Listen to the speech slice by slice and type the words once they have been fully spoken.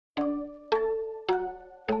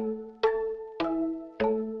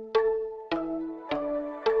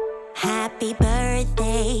Happy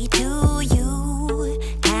birthday to you.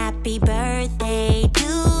 Happy birthday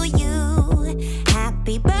to you.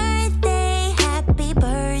 Happy birthday, happy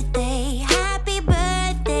birthday, happy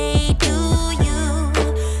birthday to you.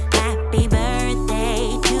 Happy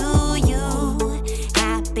birthday to you.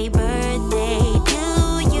 Happy birthday to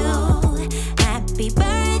you. Happy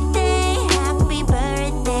birthday, happy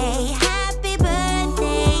birthday, happy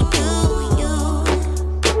birthday to you.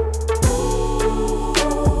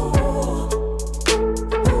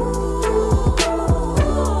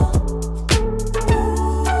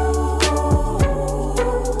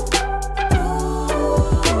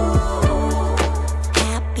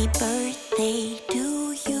 Happy birthday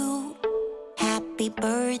to you. Happy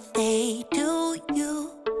birthday to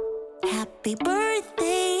you. Happy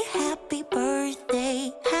birthday, happy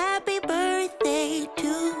birthday, happy birthday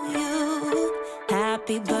to you.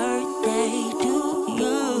 Happy birthday to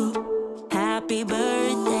you. Happy birthday.